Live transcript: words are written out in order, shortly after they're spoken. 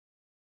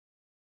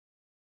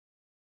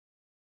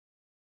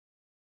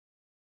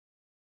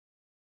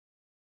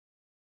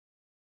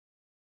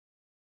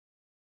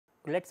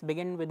let us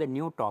begin with a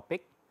new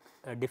topic,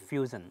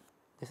 diffusion.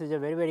 This is a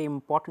very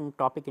important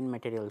topic in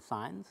material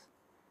science,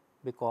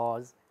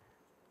 because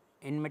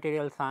in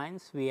material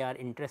science we are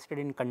interested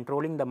in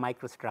controlling the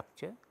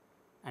microstructure,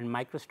 and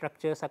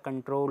microstructures are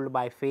controlled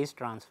by phase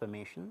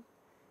transformation,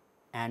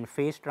 and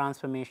phase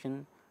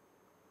transformation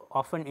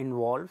often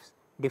involves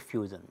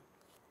diffusion.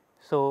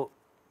 So,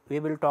 we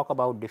will talk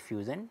about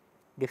diffusion.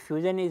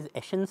 Diffusion is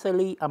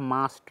essentially a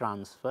mass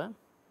transfer,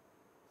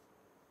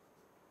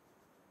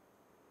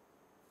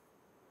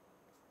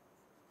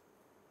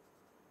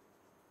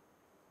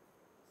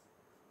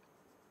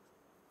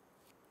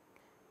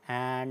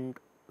 and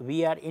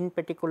we are in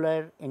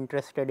particular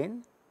interested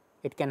in,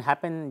 it can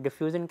happen,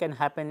 diffusion can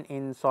happen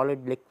in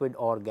solid, liquid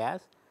or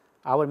gas.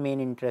 Our main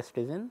interest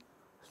is in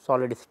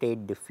solid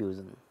state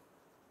diffusion.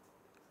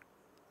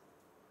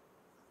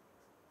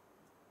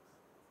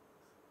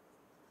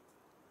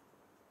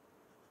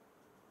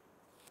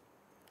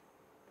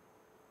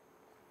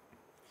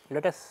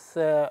 Let us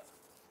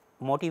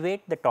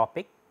motivate the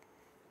topic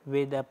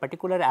with a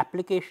particular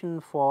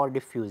application for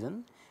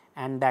diffusion,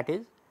 and that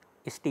is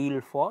steel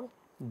for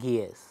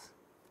gears.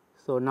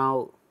 So,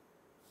 now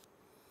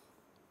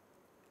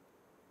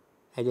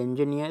as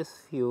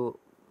engineers,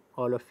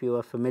 all of you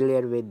are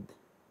familiar with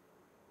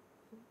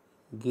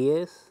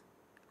gears.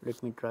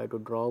 Let me try to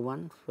draw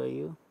one for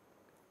you.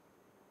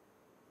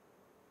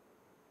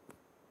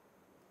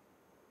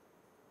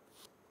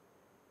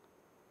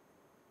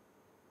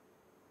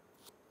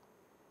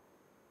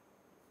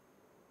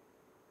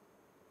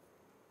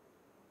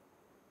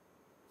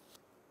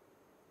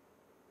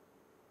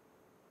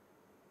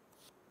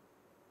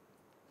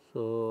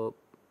 So,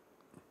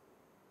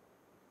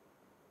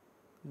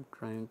 I am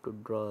trying to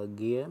draw a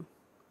gear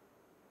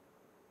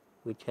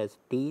which has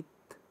teeth.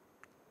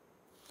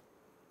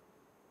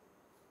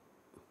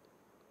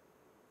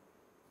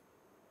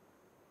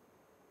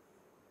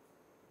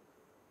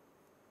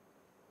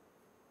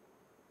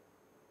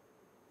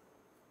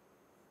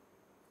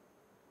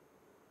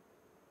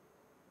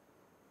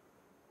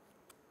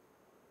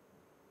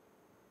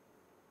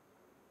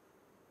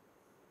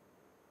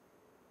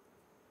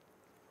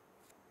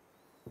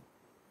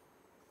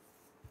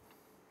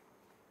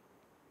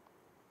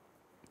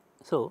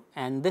 So,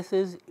 and this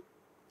is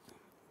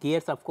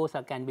gears, of course,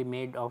 can be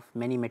made of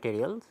many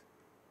materials.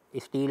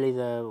 Steel is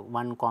a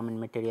one common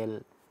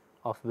material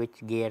of which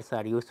gears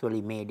are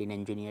usually made in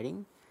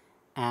engineering,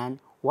 and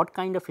what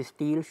kind of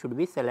steel should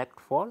we select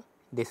for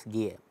this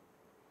gear?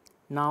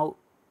 Now,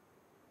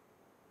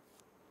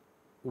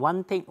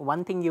 one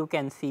thing you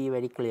can see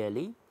very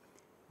clearly,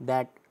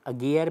 that a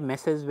gear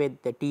messes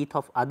with the teeth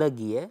of other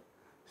gear.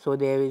 So,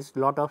 there is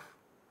lot of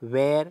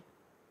wear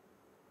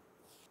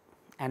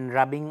and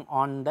rubbing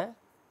on the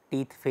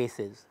teeth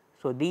faces.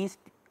 So, these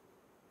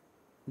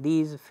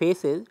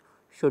faces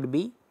should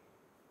be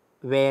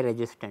wear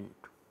resistant.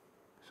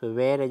 So,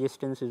 wear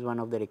resistance is one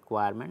of the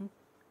requirement.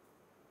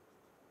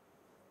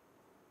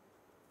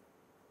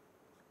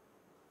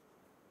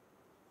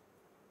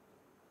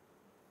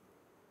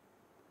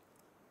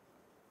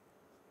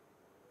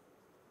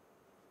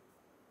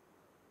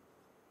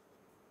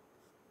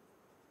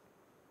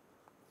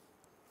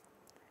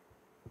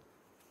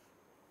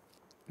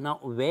 Now,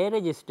 wear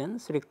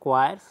resistance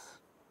requires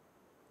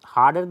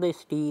harder the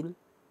steel,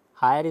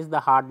 higher is the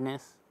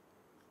hardness,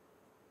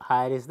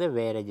 higher is the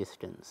wear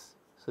resistance.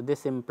 So,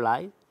 this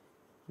implies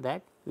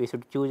that we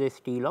should choose a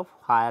steel of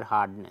higher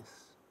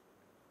hardness.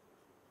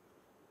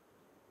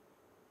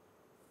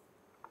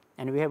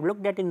 And we have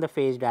looked at in the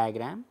phase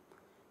diagram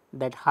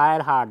that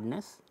higher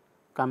hardness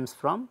comes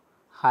from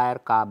higher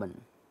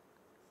carbon.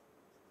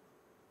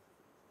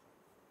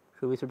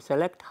 So, we should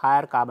select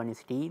higher carbon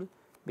steel,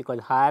 because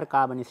higher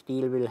carbon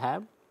steel will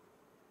have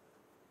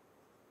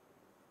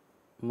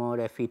more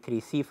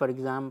Fe3C, for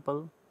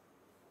example,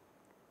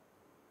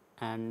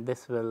 and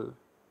this will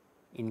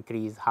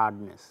increase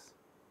hardness.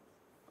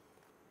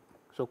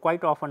 So,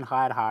 quite often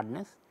higher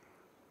hardness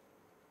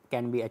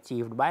can be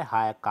achieved by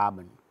higher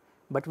carbon,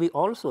 but we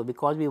also,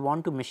 because we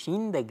want to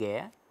machine the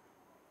gear,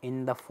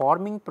 in the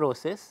forming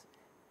process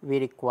we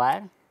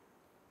require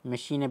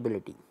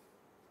machinability.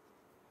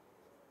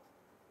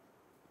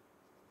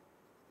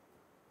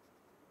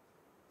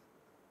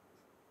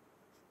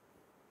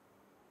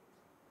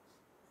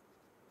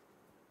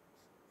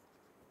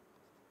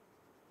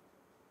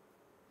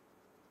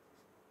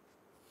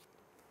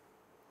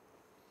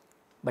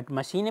 But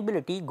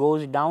machinability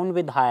goes down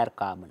with higher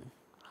carbon.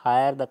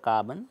 Higher the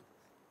carbon,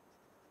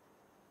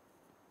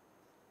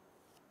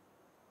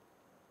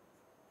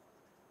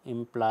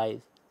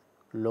 implies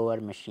lower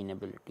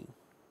machinability.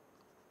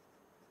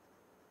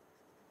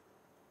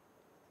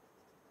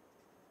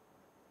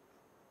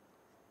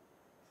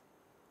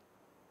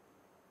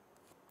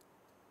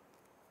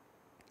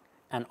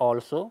 And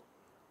also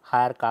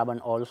higher carbon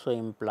also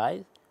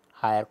implies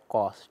higher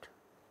cost.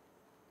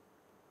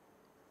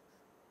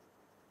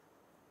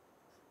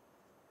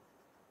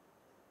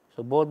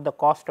 So, both the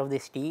cost of the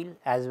steel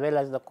as well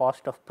as the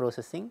cost of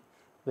processing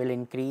will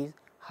increase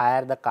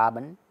higher the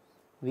carbon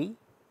we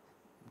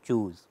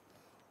choose.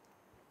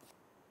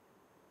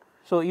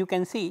 So, you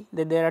can see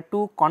that there are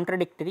two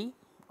contradictory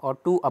or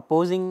two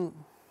opposing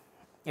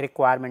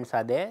requirements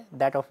are there,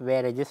 that of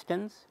wear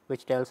resistance,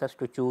 which tells us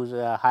to choose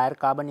a higher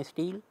carbon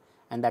steel,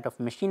 and that of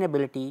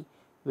machinability,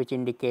 which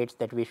indicates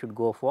that we should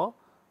go for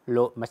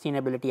low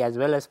machinability as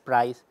well as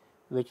price,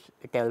 which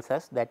tells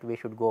us that we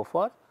should go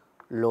for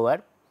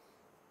lower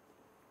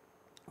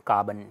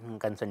carbon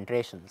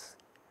concentrations.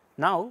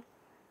 Now,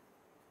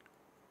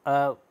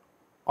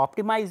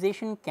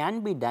 optimization can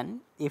be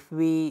done if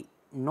we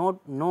note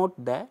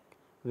that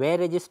wear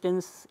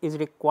resistance is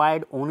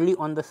required only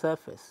on the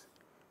surface.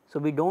 So,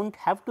 we do not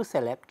have to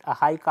select a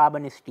high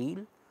carbon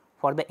steel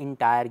for the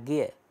entire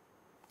gear.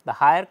 The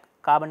higher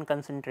carbon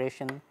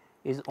concentration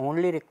is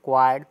only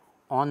required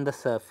on the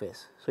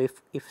surface. So,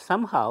 if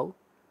somehow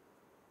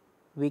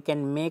we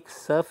can make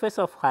surface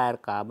of higher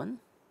carbon,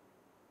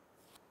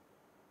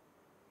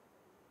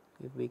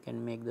 if we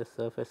can make the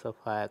surface of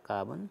higher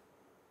carbon,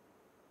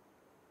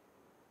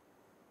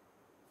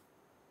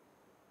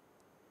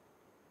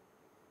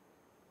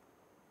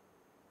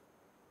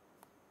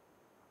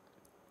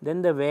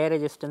 then the wear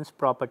resistance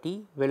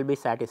property will be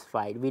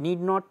satisfied. We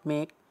need not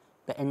make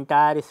the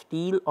entire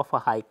steel of a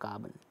high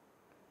carbon.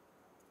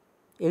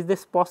 Is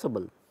this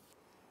possible?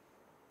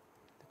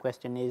 The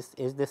question is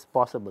this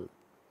possible?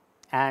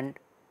 And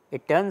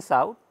it turns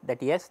out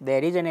that yes,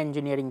 there is an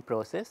engineering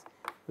process,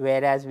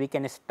 whereas we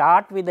can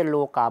start with a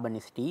low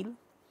carbon steel.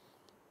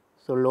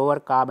 So, lower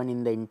carbon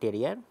in the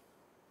interior,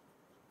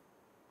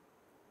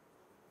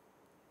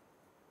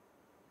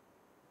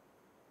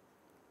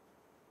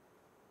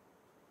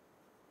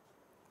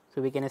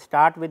 so we can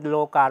start with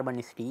low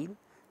carbon steel.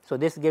 So,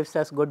 this gives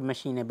us good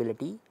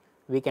machinability.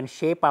 We can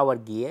shape our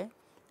gear,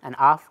 and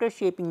after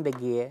shaping the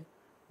gear,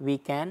 we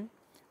can,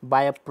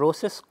 by a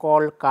process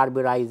called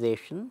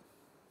carburization,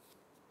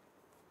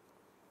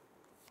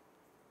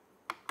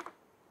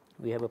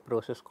 we have a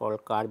process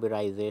called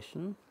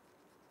carburization,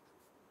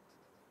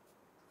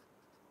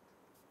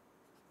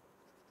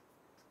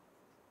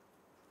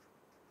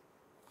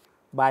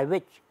 by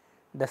which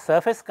the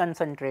surface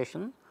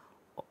concentration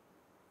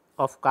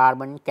of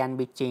carbon can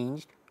be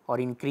changed or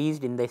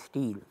increased in the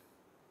steel.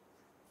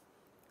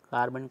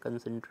 Carbon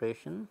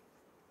concentration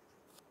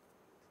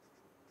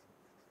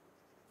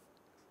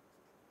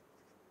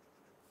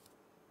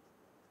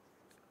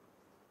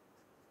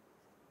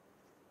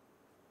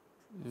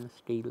in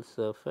steel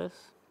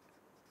surface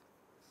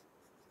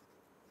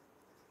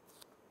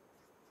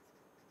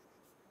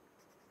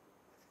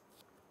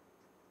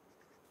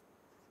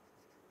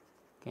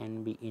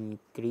can be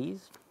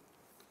increased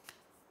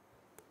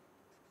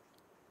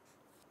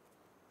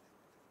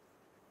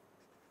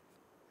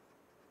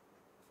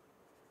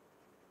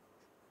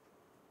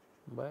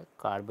by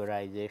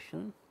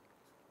carburization.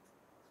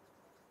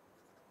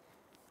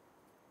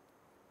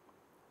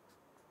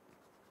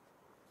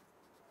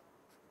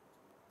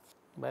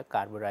 By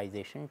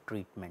carburization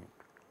treatment.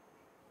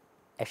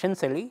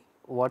 Essentially,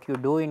 what you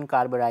do in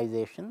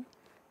carburization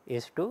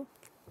is to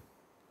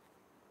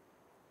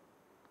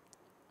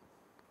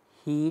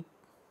heat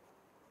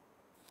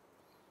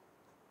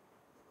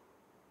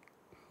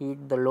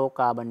the low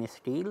carbon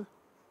steel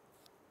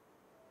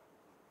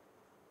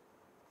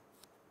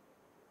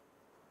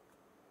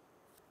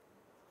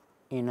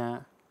in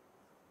a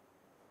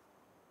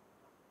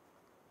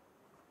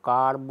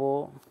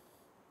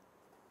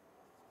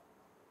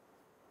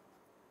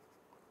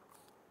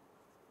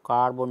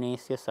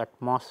carbonaceous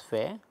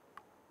atmosphere.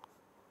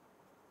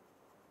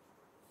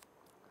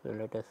 So,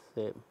 let us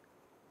say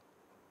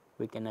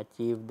we can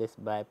achieve this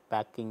by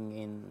packing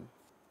in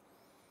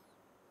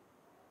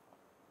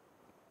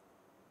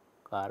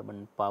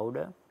carbon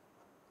powder,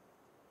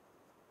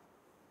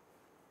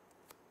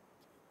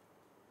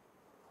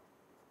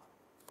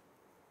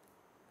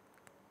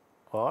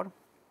 or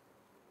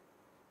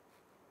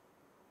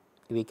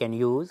we can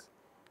use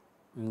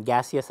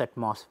gaseous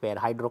atmosphere,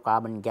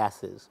 hydrocarbon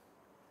gases.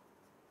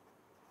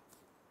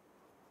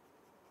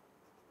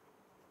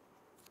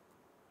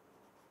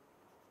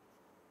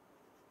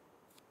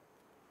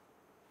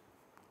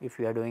 If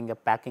you are doing a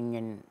packing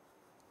in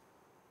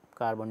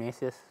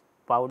carbonaceous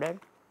powder,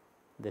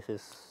 this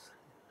is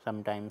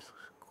sometimes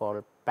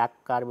called pack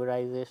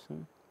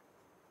carburization.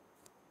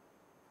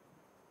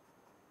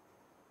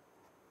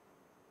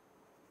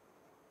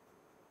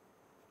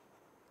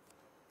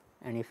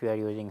 And if you are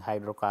using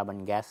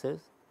hydrocarbon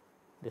gases,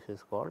 this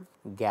is called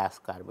gas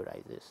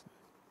carburization.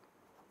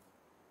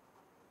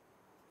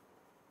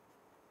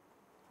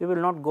 We will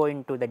not go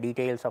into the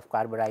details of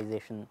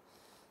carburization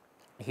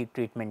heat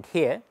treatment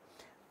here,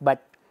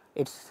 but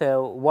it is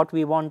what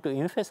we want to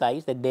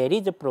emphasize, that there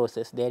is a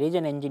process, there is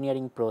an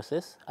engineering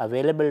process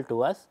available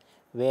to us,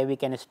 where we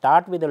can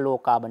start with a low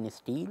carbon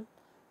steel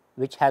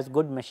which has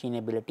good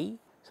machinability.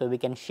 So, we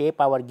can shape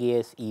our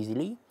gears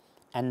easily,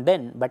 and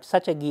then, but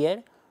such a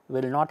gear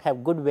will not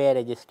have good wear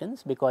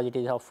resistance because it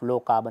is of low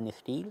carbon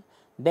steel.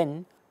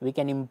 Then we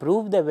can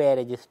improve the wear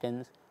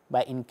resistance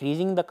by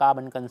increasing the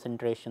carbon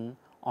concentration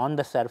on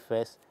the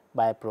surface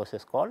by a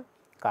process called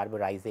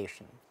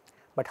carburization.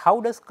 But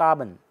how does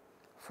carbon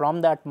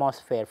from the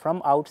atmosphere,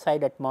 from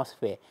outside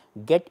atmosphere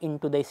get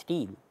into the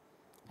steel,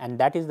 and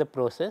that is the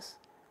process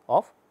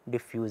of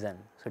diffusion.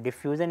 So,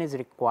 diffusion is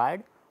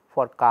required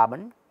for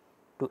carbon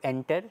to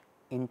enter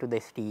into the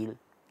steel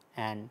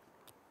and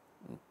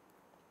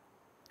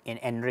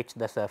enrich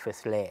the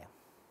surface layer.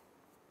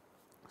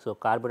 So,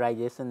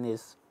 carburization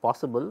is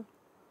possible,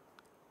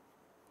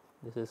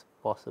 this is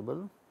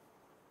possible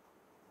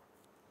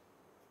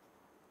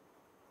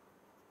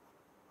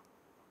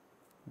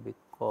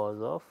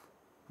because of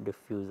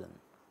diffusion.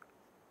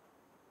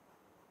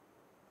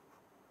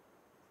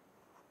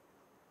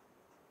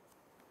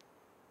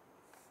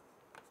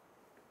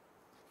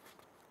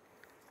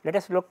 Let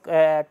us look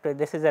at,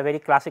 this is a very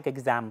classic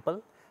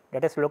example.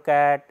 Let us look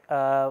at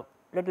a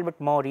little bit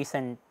more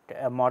recent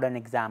modern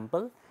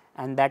example,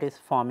 and that is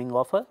forming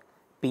of a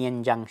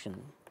p-n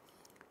junction.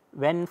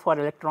 When for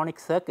electronic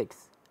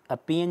circuits a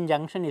p-n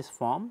junction is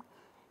formed,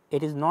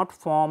 it is not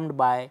formed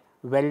by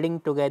welding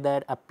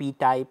together a p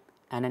type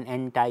and an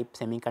n type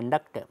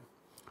semiconductor.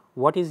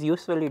 What is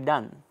usually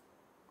done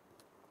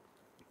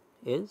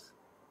is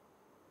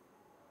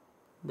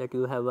that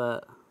you have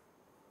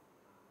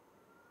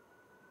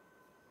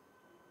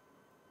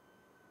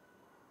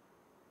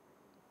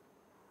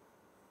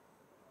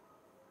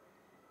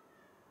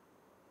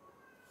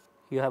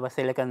a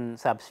silicon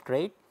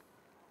substrate,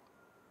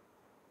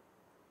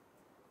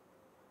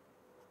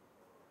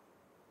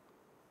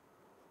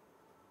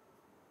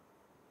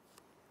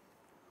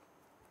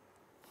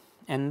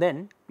 and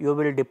then you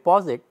will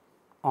deposit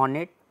on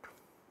it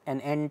an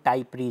n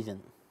type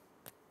region.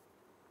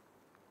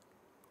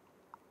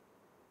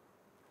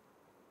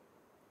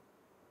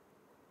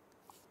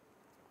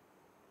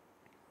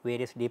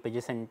 Various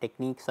deposition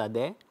techniques are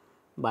there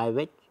by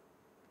which,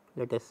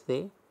 let us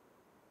say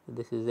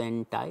this is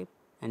n type,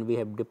 and we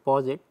have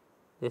deposit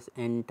this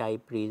n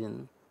type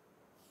region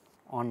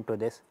onto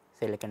this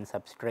silicon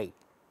substrate,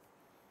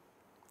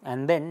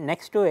 and then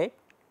next to it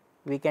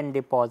we can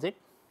deposit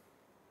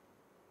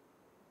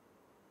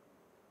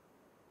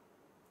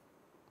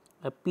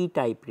a p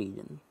type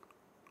region.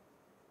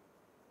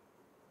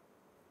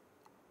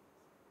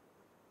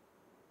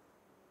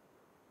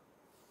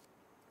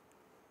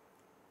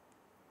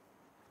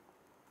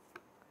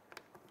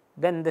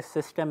 Then this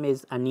system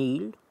is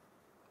annealed,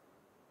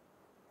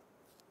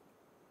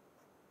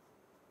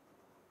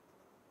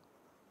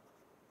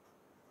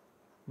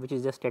 which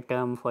is just a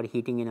term for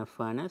heating in a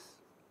furnace.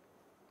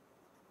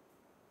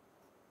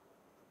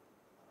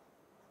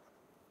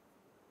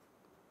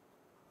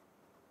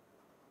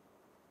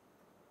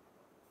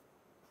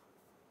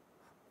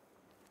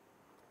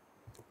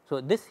 So,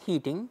 this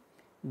heating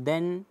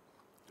then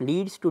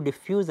leads to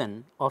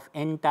diffusion of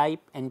n type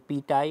and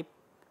p type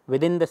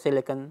within the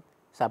silicon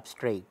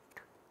substrate.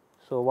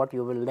 So, what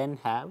you will then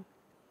have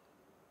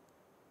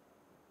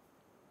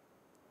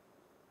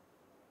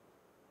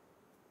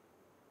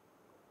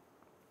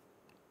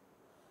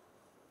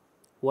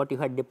what you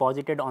had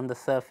deposited on the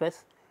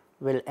surface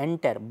will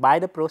enter by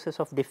the process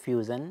of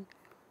diffusion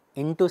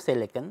into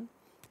silicon,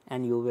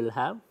 and you will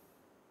have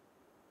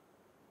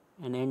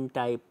an n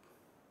type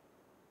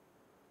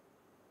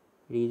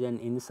region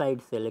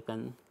inside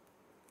silicon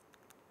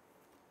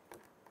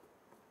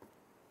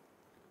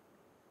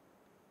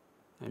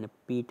and a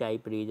p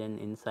type region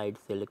inside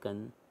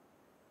silicon,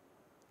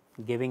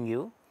 giving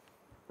you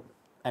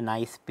a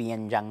nice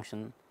p-n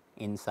junction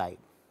inside.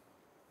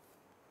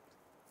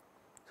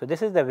 So,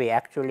 this is the way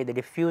actually the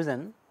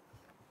diffusion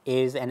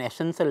is an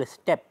essential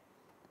step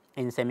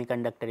in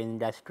semiconductor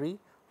industry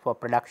for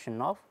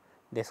production of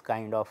this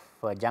kind of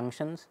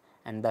junctions,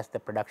 and thus the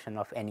production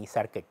of any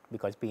circuit,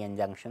 because p-n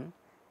junction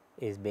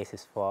is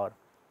basis for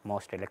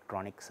most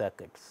electronic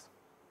circuits.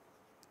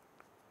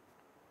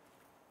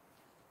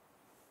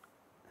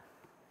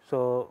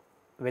 So,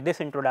 with this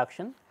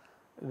introduction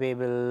we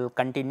will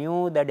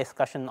continue the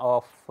discussion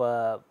of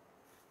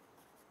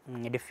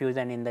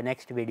diffusion in the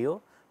next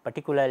video.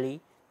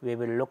 Particularly, we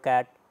will look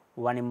at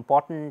one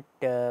important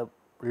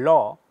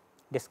law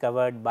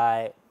discovered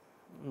by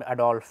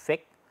Adolf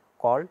Fick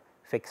called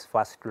Fick's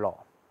first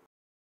law.